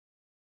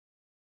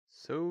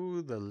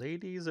So the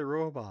lady's a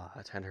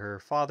robot and her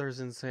father's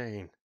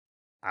insane.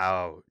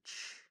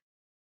 Ouch.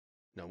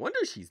 No wonder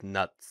she's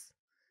nuts.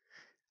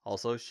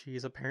 Also,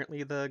 she's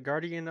apparently the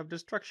guardian of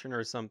destruction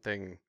or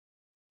something.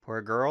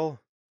 Poor girl,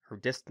 her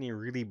destiny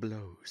really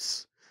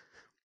blows.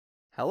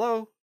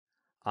 Hello,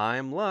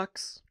 I'm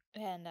Lux,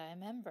 And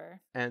I'm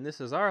Ember. and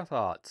this is our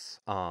thoughts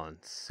on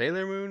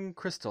Sailor Moon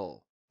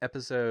Crystal,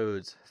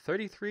 episodes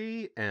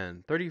 33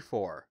 and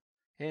 34.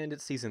 And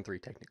it's season 3,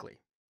 technically.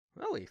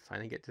 Well, we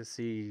finally get to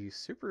see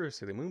Super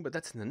Sailor Moon, but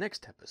that's in the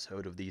next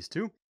episode of these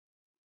two.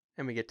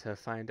 And we get to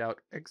find out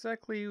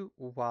exactly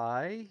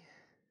why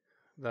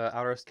the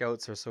Outer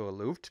Scouts are so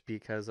aloof,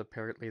 because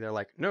apparently they're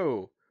like,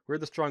 no, we're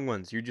the strong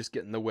ones, you just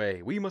get in the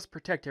way. We must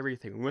protect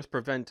everything. We must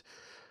prevent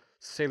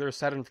Sailor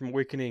Saturn from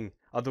awakening,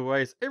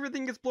 otherwise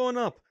everything gets blown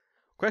up.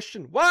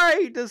 Question,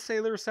 why does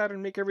Sailor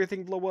Saturn make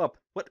everything blow up?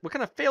 What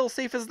kind of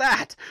failsafe is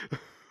that?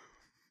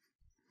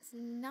 It's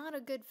not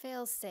a good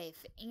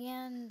failsafe,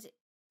 and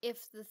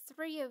if the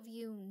three of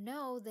you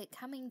know that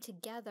coming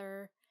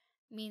together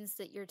means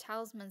that your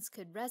talismans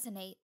could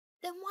resonate,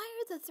 then why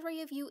are the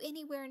three of you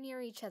anywhere near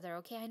each other?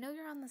 Okay, I know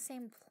you're on the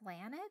same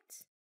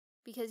planet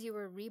because you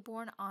were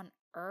reborn on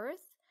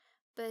Earth,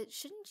 but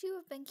shouldn't you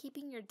have been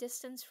keeping your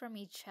distance from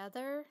each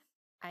other?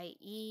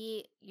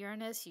 I.e.,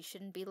 Uranus, you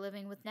shouldn't be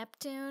living with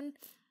Neptune.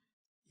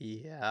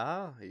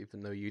 Yeah,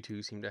 even though you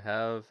two seem to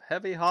have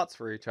heavy hots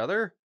for each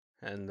other.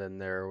 And then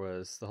there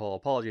was the whole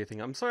apology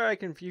thing. I'm sorry I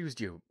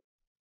confused you.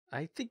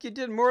 I think you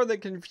did more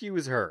than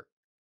confuse her.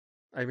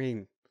 I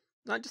mean,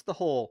 not just the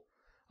whole,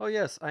 oh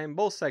yes, I am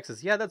both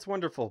sexes. Yeah, that's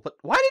wonderful. But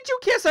why did you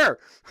kiss her?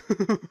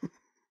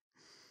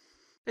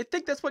 I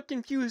think that's what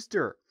confused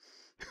her.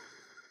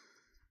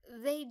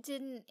 They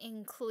didn't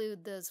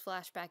include those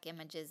flashback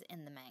images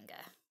in the manga.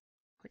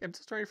 Like, I'm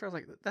just trying to figure out,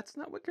 like, that's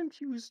not what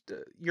confused.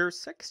 Your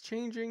sex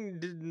changing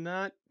did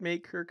not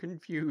make her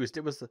confused.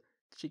 It was,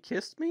 she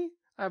kissed me?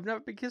 I've never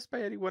been kissed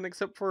by anyone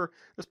except for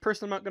this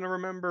person I'm not going to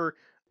remember.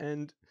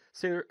 And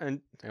Sailor,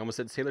 and I almost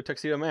said Sailor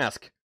Tuxedo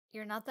Mask.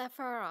 You're not that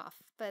far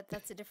off, but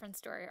that's a different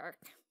story arc.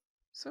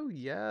 So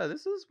yeah,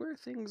 this is where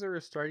things are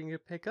starting to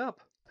pick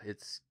up.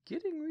 It's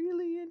getting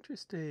really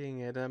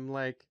interesting, and I'm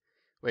like,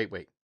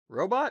 wait,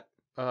 robot?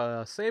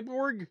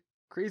 Cyborg?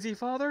 Crazy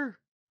father?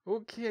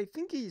 Okay, I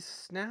think he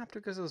snapped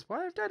because his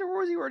wife died, or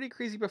was he already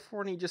crazy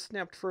before and he just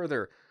snapped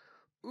further?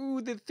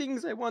 Ooh, the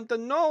things I want to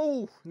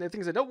know! And the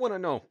things I don't want to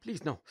know.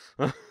 Please, no.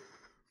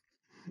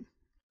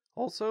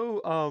 Also,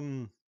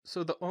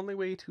 so the only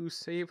way to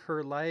save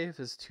her life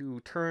is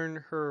to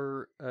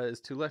is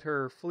to let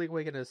her fully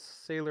awaken as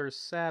Sailor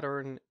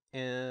Saturn,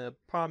 and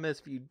promise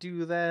if you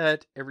do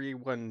that,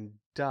 everyone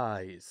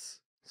dies.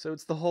 So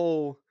it's the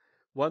whole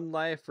one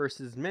life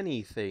versus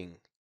many thing.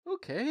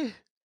 Okay.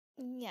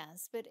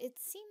 Yes, but it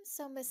seems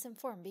so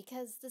misinformed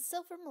because the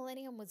Silver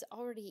Millennium was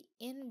already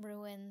in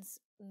ruins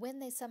when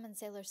they summoned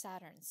Sailor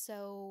Saturn,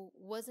 so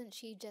wasn't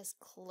she just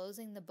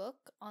closing the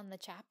book on the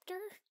chapter?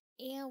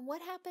 And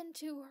what happened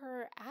to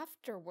her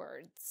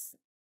afterwards?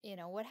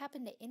 What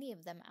happened to any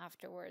of them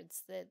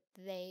afterwards that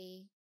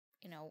they,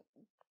 you know,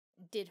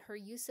 did her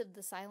use of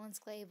the Silence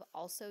Glaive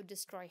also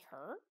destroy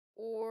her?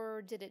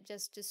 Or did it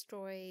just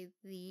destroy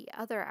the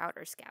other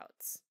Outer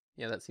Scouts?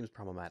 Yeah, that seems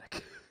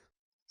problematic.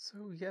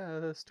 So yeah,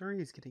 the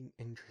story is getting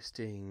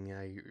interesting.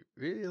 I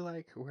really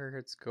like where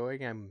it's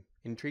going. I'm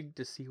intrigued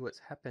to see what's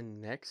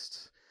happened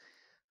next.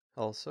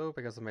 Also,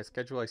 because of my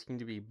schedule, I seem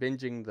to be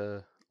binging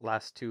the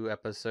last 2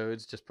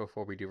 episodes just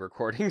before we do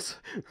recordings.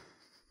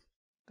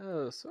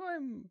 So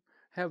I'm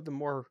have them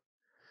more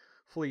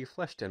fully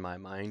fleshed in my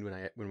mind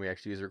when we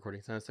actually use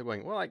recordings. And I was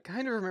going, well, I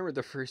kind of remember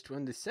the first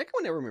one. The second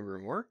one I remember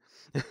more.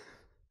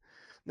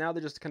 Now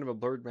they're just kind of a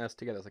blurred mess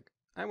together. It's like,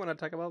 I want to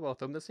talk about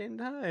both of them at the same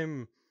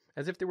time,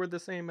 as if they were the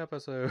same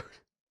episode.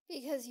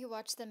 Because you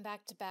watch them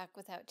back to back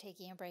without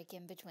taking a break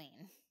in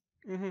between.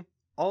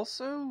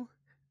 Also,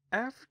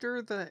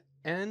 after the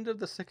end of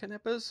the second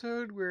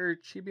episode, where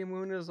Chibi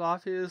Moon is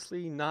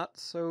obviously not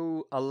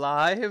so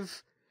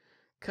alive,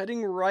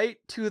 cutting right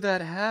to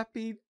that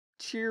happy,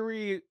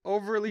 cheery,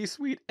 overly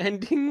sweet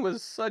ending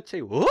was such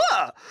a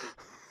whoa!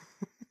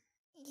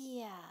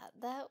 Yeah,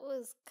 that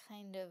was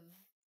kind of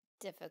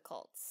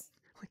difficult.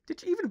 Like,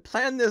 did you even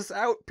plan this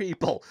out,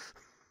 people?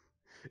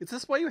 Is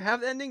this why you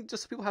have the ending?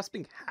 Just so people have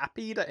something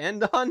happy to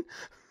end on?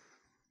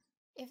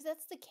 If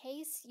that's the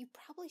case, you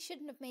probably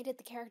shouldn't have made it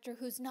the character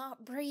who's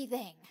not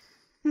breathing.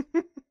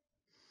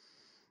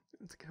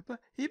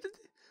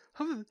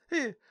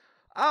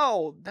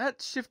 Ow,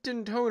 that shift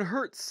in tone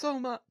hurts so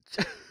much.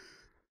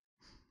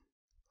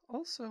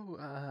 Also,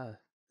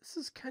 this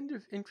is kind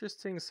of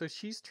interesting. So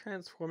she's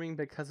transforming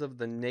because of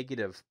the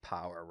negative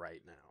power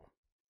right now.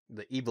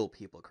 The evil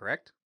people,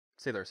 correct?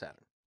 Sailor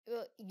Saturn.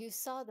 Well, you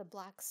saw the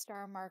black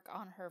star mark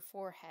on her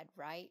forehead,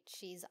 right?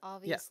 She's Yeah,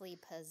 obviously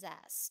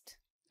possessed.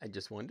 I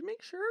just wanted to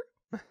make sure.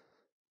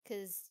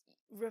 Because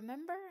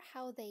remember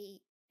how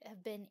they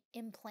have been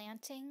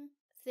implanting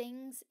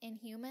things in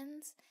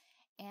humans?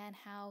 And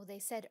how they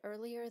said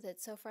earlier that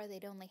so far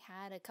they'd only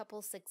had a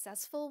couple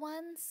successful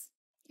ones?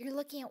 You're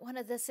looking at one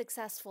of the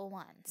successful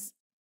ones.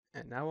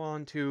 And now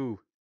on to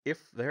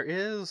if there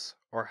is,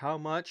 or how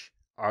much,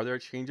 are there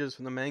changes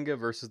from the manga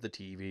versus the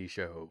TV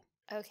show?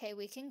 Okay,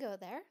 we can go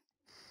there.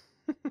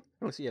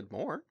 Unless you had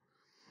more.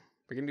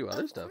 We can do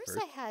other Of stuff course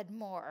first. I had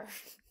more.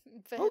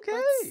 But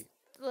Okay!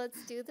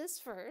 let's do this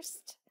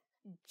first.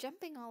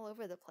 Jumping all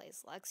over the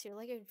place, Lex. You're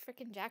like a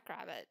freaking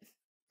jackrabbit.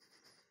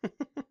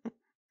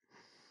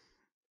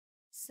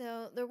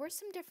 So there were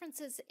some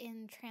differences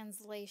in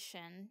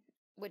translation,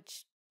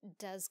 which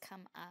does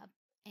come up.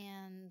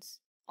 And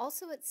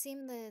also it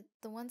seemed that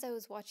the ones I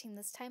was watching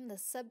this time, the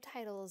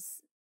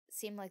subtitles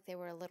seemed like they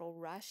were a little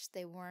rushed.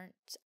 They weren't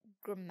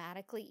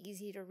grammatically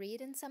easy to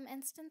read in some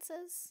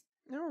instances.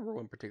 I remember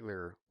one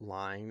particular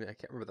line. I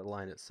can't remember the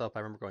line itself. I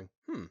remember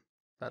going,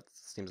 that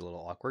seems a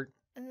little awkward.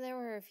 And there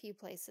were a few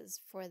places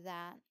for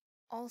that.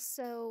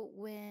 Also,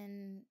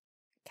 when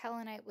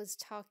Kalanite was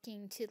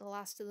talking to the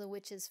last of the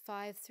witches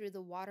 5 through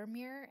the water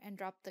mirror and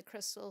dropped the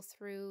crystal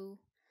through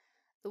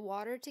the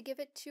water to give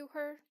it to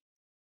her,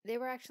 they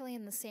were actually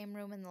in the same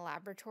room in the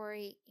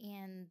laboratory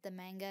in the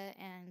manga,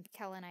 and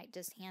Kalanite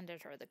just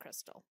handed her the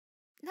crystal.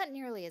 Not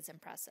nearly as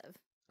impressive.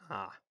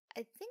 Ah.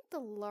 I think the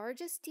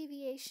largest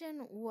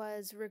deviation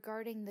was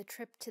regarding the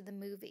trip to the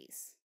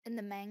movies. In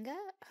the manga,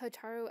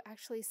 Hotaru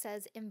actually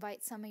says,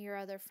 invite some of your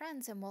other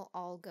friends and we'll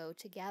all go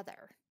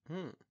together.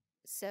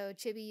 So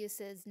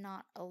Chibiusa is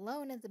not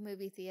alone at the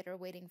movie theater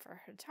waiting for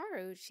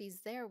Hotaru. She's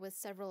there with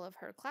several of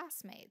her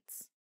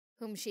classmates,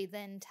 whom she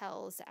then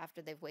tells,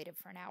 after they've waited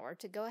for an hour,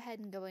 to go ahead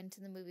and go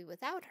into the movie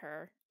without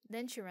her.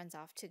 Then she runs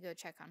off to go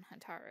check on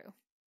Hotaru.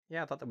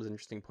 Yeah, I thought that was an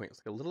interesting point. It's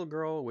like a little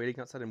girl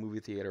waiting outside a movie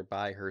theater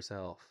by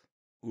herself.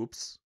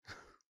 Oops.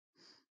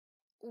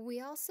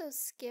 We also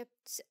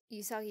skipped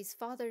Usagi's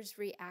father's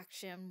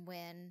reaction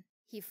when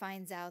he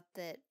finds out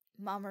that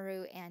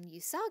Mamoru and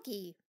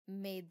Usagi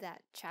made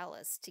that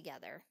chalice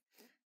together.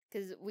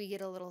 Because we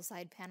get a little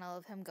side panel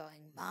of him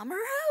going, Mamoru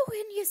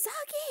and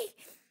Usagi!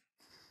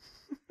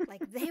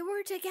 Like they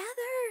were together!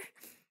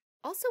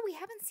 Also, we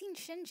haven't seen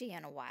Shinji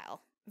in a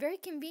while. Very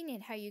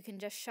convenient how you can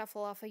just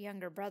shuffle off a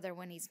younger brother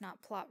when he's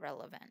not plot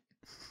relevant.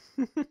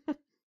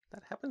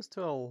 That happens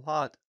to a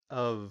lot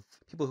of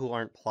people who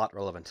aren't plot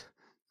relevant.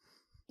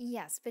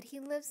 Yes, but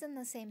he lives in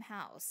the same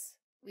house.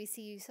 We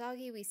see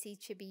Usagi, we see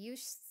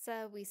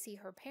Chibiusa, we see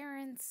her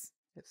parents.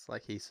 It's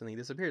like he suddenly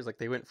disappears. Like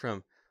they went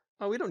from,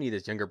 oh, we don't need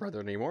his younger brother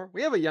anymore.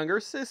 We have a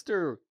younger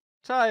sister,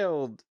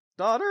 child,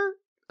 daughter.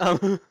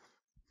 We'll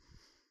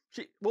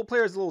play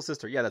her as a little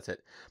sister. Yeah, that's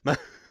it. Because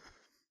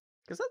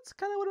that's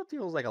kind of what it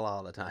feels like a lot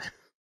of the time.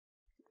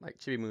 Like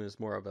Chibi Moon is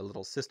more of a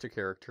little sister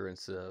character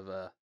instead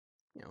of,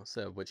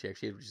 instead of what she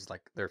actually is, which is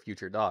like their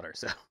future daughter.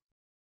 So.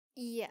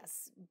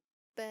 Yes,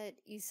 but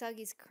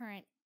Usagi's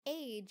current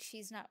age,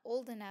 she's not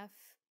old enough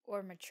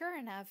or mature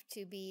enough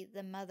to be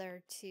the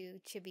mother to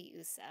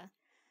Chibiusa.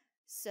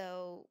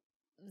 So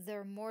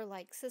they're more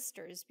like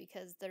sisters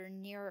because they're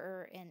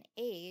nearer in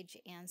age,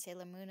 and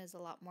Sailor Moon is a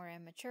lot more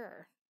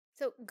immature.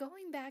 So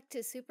going back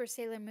to Super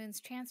Sailor Moon's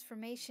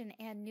transformation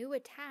and new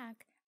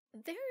attack,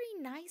 very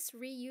nice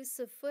reuse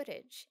of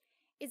footage.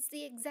 It's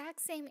the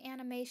exact same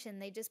animation,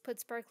 they just put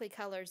sparkly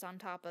colors on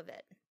top of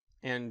it.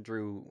 And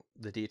drew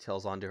the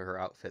details onto her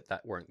outfit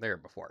that weren't there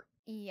before.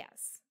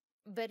 Yes,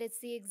 but it's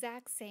the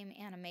exact same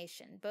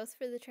animation, both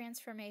for the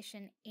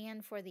transformation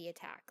and for the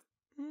attack.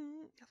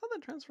 I thought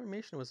the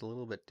transformation was a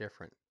little bit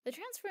different. The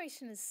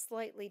transformation is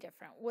slightly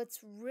different. What's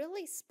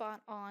really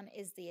spot on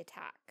is the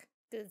attack.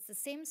 It's the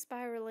same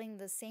spiraling,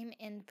 the same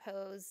end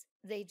pose.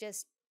 They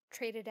just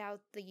traded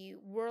out the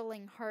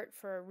whirling heart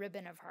for a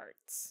ribbon of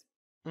hearts.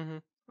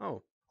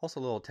 Oh, also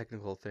a little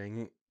technical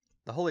thing.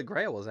 The Holy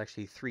Grail was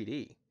actually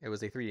 3D. It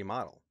was a 3D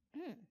model.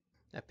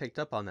 I picked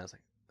up on that. I was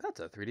like, that's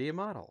a 3D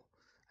model.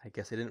 I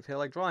guess I didn't feel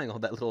like drawing all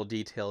that little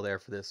detail there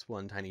for this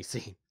one tiny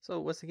scene. So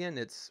once again,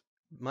 it's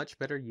much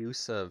better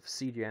use of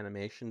CG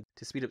animation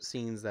to speed up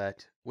scenes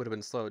that would have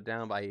been slowed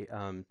down by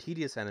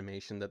tedious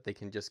animation that they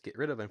can just get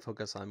rid of and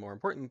focus on more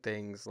important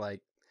things like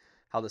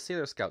how the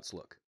Sailor Scouts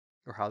look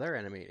or how they're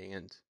animating.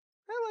 And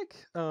I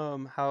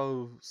like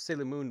how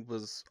Sailor Moon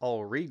was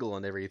all regal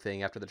and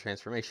everything after the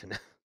transformation.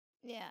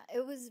 Yeah,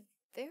 it was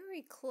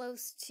very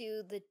close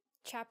to the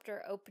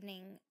chapter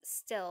opening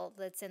still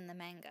that's in the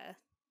manga.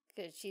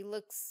 Because she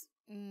looks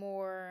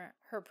more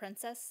her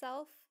princess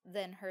self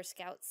than her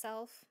scout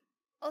self.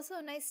 Also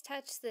a nice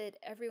touch that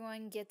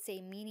everyone gets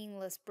a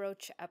meaningless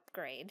brooch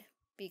upgrade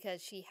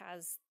because she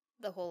has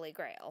the Holy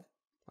Grail.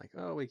 Like,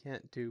 oh, we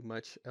can't do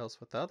much else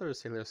with the other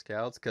Sailor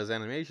Scouts because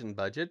animation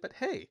budget, but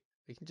hey,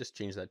 we can just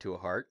change that to a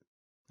heart.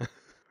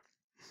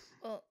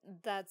 Well,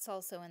 that's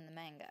also in the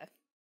manga.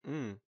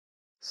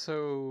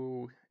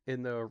 So,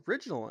 in the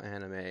original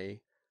anime,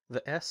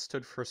 the S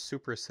stood for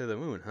Super Sailor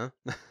Moon, huh?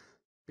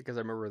 Because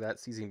I remember that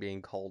season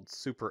being called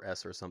Super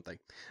S or something.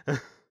 I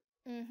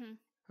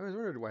was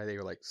wondering why they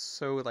were like,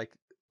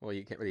 well,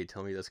 you can't really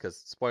tell me this because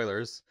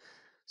spoilers.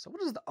 So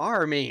what does the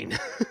R mean?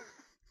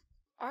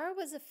 R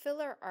was a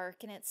filler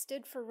arc and it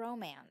stood for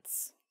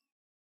romance.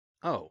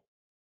 Oh.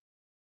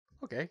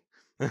 Okay.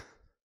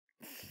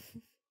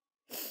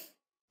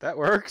 That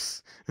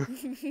works.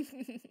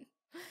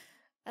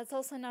 That's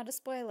also not a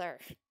spoiler.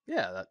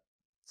 Yeah,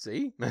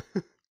 see?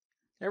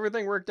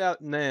 Everything worked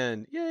out in the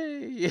end.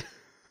 Yay!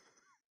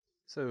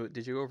 So,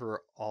 did you go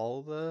over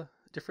all the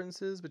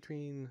differences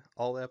between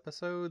all the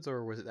episodes,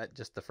 or was it that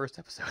just the first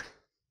episode?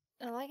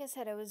 Like I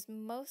said, it was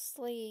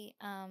mostly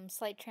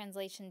slight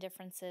translation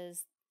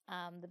differences.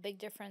 The big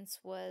difference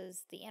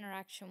was the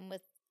interaction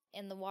with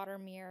in the water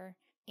mirror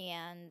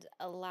and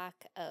a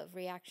lack of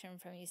reaction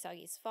from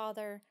Usagi's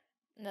father.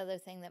 Another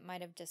thing that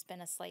might have just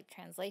been a slight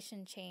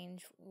translation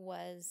change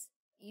was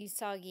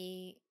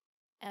Usagi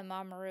and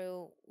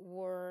Mamoru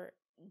were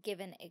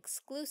given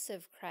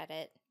exclusive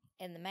credit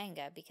in the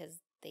manga because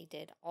they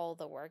did all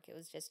the work. It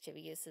was just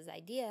Chibiusa's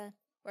idea,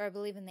 where I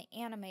believe in the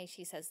anime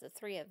she says the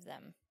three of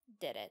them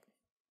did it,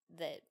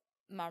 that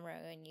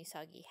Mamoru and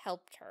Usagi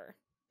helped her.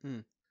 Hmm.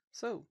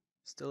 So,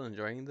 still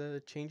enjoying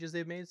the changes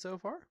they've made so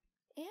far?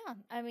 Yeah,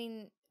 I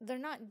mean, they're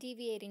not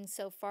deviating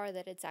so far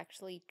that it's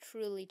actually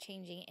truly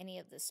changing any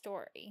of the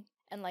story.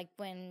 And like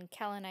when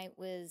Kalinite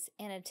was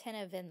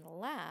inattentive in the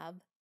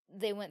lab,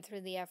 they went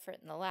through the effort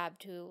in the lab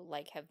to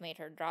like have made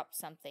her drop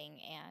something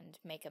and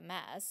make a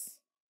mess.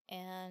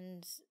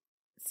 And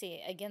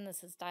see, again,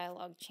 this is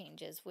dialogue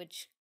changes,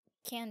 which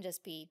can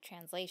just be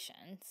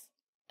translations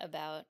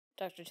about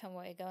Dr.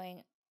 Tomoe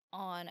going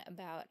on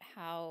about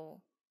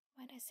how,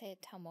 why did I say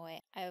Tomoe?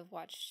 I have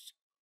watched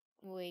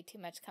way too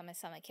much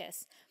Kame-sama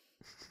Kiss.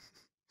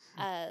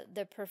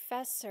 The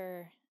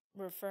professor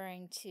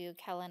referring to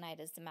Kalinite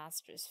as the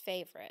master's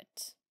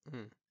favorite.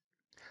 Hmm.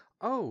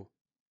 Oh,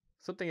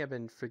 something I've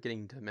been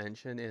forgetting to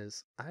mention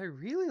is I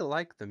really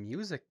like the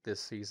music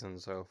this season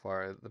so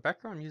far. The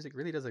background music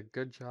really does a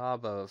good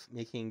job of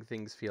making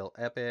things feel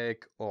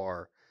epic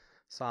or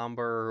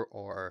somber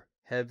or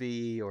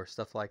heavy or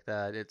stuff like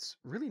that. It's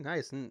really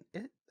nice, and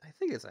I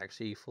think it's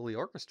actually fully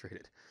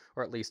orchestrated,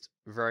 or at least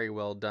very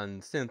well done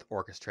synth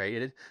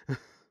orchestrated.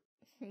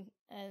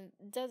 And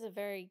does a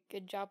very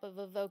good job of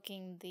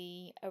evoking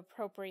the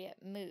appropriate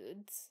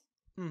moods.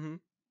 Mm-hmm.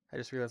 I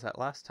just realized that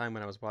last time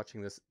when I was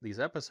watching these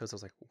episodes, I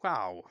was like,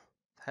 wow,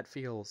 that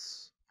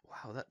feels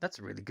that's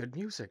really good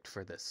music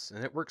for this,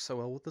 and it works so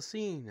well with the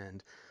scene,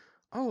 and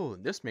oh,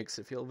 this makes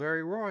it feel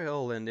very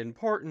royal and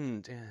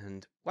important,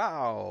 and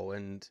wow,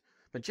 and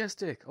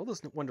majestic, all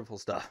this wonderful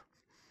stuff.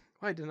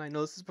 Why didn't I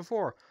know this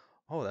before?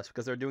 Oh, that's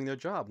because they're doing their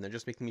job, and they're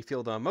just making me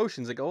feel the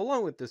emotions that go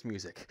along with this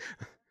music.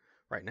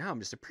 Right now, I'm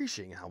just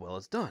appreciating how well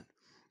it's done.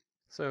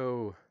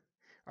 So,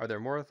 are there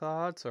more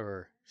thoughts,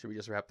 or should we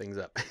just wrap things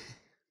up?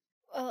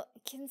 Well,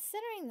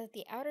 considering that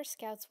the Outer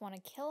Scouts want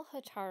to kill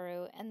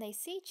Hotaru and they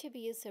see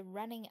Chibiusa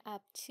running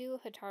up to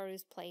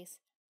Hotaru's place,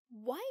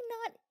 why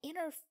not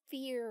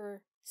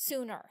interfere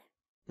sooner?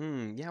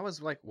 Yeah, I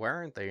was like, why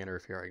aren't they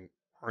interfering?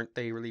 Aren't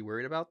they really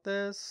worried about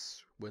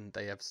this? Wouldn't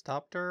they have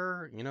stopped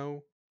her?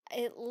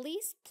 At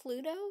least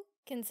Pluto,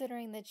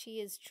 considering that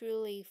she is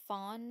truly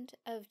fond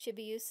of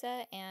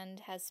Chibiusa and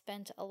has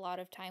spent a lot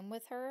of time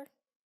with her,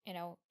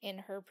 in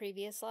her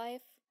previous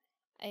life.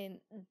 And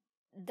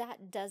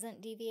that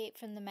doesn't deviate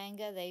from the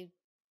manga. They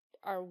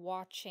are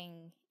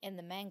watching in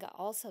the manga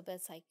also, but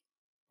it's like,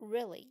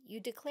 really, you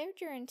declared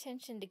your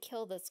intention to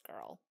kill this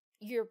girl.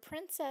 Your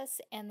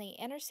princess and the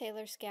Inner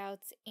Sailor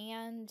Scouts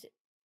and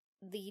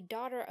the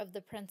daughter of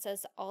the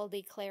princess all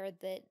declared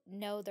that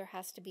no, there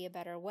has to be a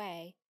better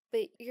way,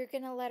 but you're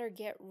gonna let her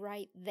get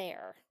right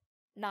there,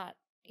 not,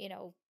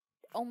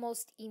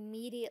 almost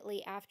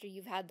immediately after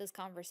you've had this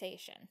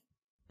conversation.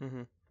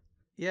 Mm-hmm.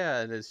 Yeah,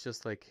 and it's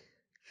just like,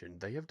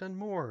 shouldn't they have done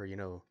more?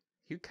 You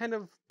kind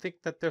of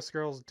think that this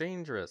girl's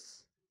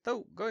dangerous.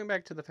 Though, going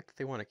back to the fact that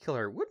they want to kill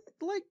her, wouldn't,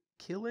 like,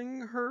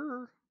 killing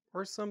her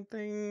or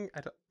something,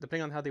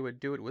 depending on how they would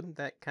do it, wouldn't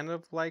that kind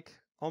of, like,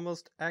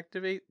 almost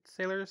activate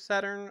Sailor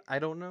Saturn? I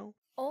don't know.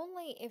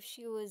 Only if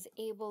she was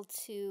able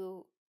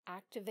to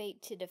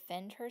activate to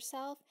defend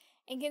herself.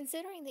 And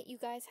considering that you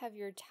guys have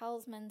your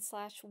talisman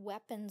slash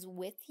weapons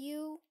with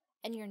you,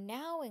 and you're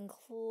now in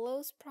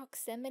close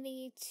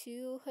proximity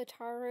to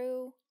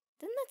Hotaru,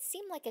 doesn't that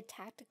seem like a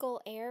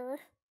tactical error?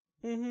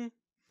 Mm-hmm.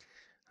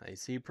 I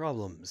see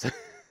problems.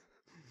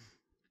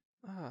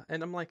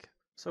 And I'm like,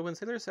 so when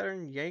Sailor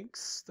Saturn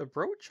yanks the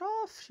brooch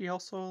off, she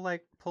also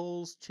like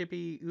pulls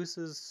Chippy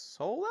Usa's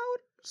soul out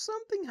or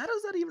something? How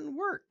does that even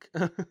work?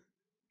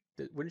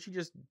 Wouldn't she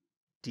just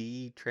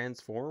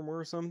de-transform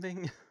or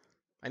something?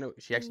 I know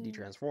she actually Mm,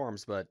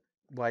 de-transforms, but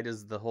why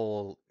does the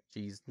whole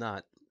she's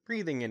not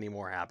breathing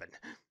anymore happen?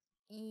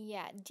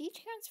 yeah,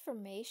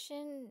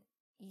 detransformation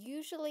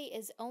usually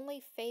is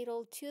only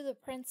fatal to the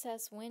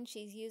princess when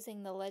she's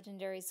using the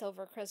legendary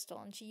silver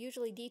crystal, and she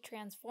usually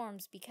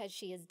detransforms because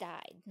she has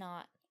died,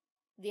 not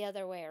the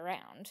other way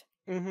around.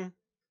 Mm-hmm.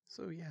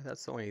 So yeah,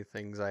 that's the only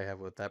things I have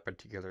with that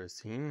particular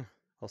scene.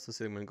 Also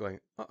see them going,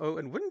 uh-oh,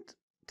 and wouldn't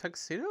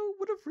Tuxedo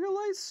would have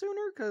realized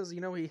sooner? Because,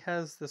 he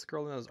has this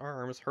girl in his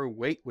arms, her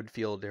weight would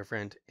feel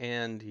different,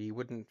 and he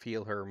wouldn't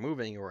feel her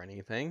moving or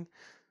anything.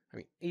 I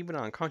mean, even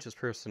an unconscious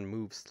person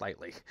moves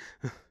slightly,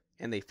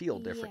 and they feel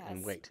different in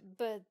Yes, weight.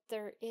 but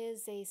there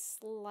is a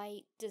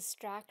slight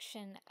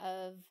distraction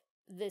of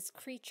this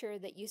creature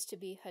that used to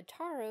be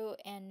Hotaru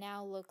and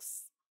now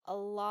looks a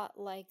lot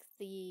like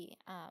the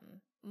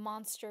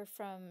monster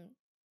from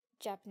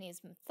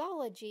Japanese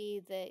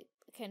mythology that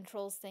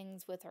controls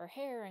things with her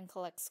hair and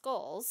collects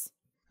skulls.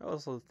 I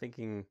was also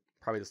thinking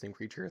probably the same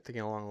creature,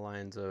 thinking along the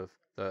lines of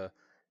the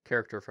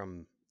character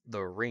from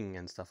The Ring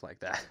and stuff like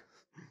that.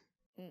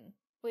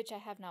 Which I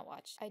have not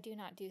watched. I do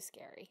not do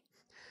scary.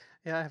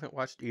 Yeah, I haven't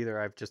watched either.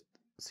 I've just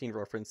seen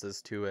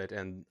references to it,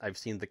 and I've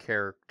seen the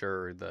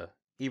character, the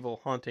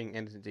evil haunting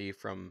entity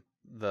from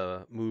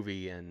the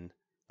movie, and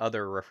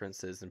other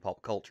references in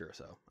pop culture,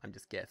 so I'm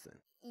just guessing.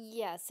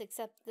 Yes,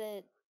 except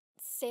that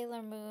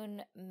Sailor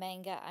Moon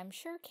manga, I'm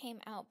sure, came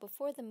out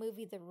before the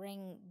movie The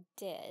Ring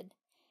did,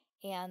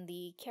 and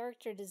the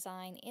character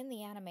design in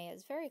the anime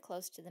is very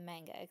close to the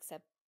manga,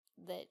 except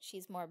that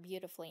she's more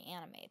beautifully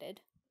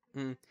animated.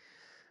 Mm.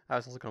 I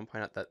was also going to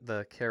point out that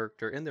the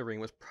character in The Ring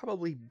was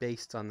probably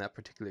based on that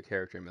particular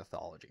character in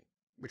mythology,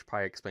 which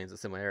probably explains the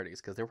similarities,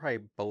 because they're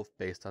probably both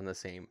based on the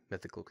same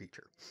mythical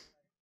creature.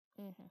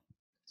 Mm-hmm.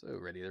 So,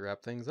 ready to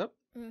wrap things up?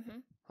 Mm-hmm.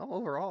 Well,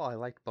 overall, I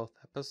liked both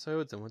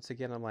episodes, and once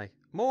again, I'm like,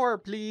 more,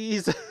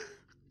 please!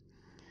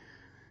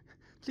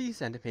 Please,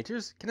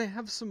 animators, can I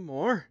have some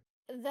more?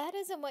 That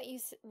isn't what you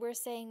were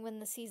saying when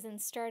the season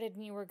started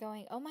and you were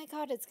going, oh my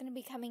god, it's going to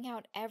be coming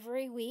out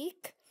every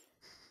week?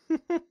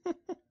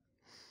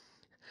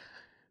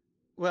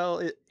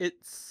 Well,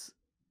 it's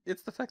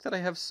the fact that I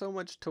have so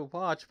much to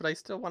watch, but I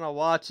still want to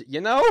watch it,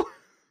 you know?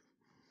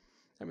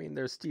 I mean,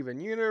 there's Steven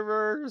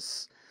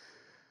Universe,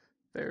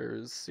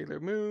 there's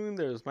Sailor Moon,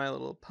 there's My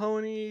Little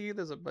Pony,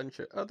 there's a bunch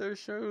of other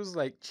shows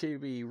like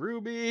Chibi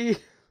Ruby.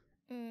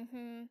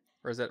 Mm-hmm.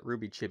 Or is that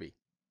Ruby Chibi?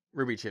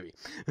 Ruby Chibi.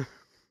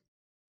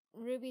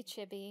 Ruby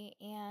Chibi,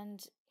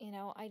 and, you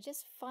know, I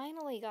just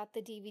finally got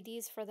the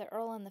DVDs for The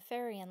Earl and the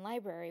Fairy and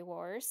Library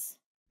Wars.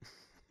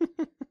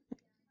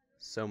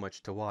 So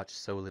much to watch,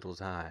 so little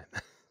time.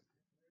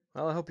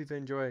 Well, I hope you've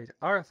enjoyed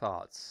our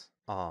thoughts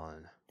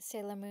on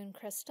Sailor Moon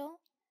Crystal,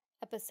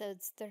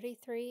 episodes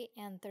 33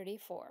 and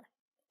 34,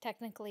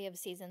 technically of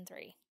season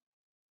 3.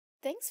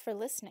 Thanks for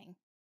listening.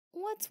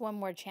 What's one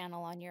more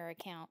channel on your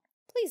account?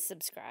 Please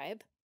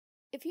subscribe.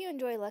 If you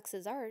enjoy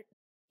Lux's art,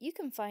 you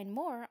can find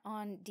more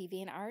on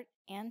DeviantArt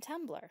and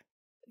Tumblr.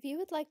 If you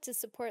would like to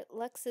support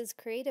Lux's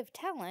creative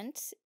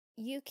talent,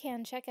 you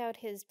can check out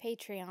his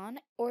Patreon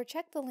or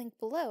check the link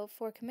below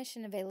for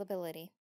commission availability.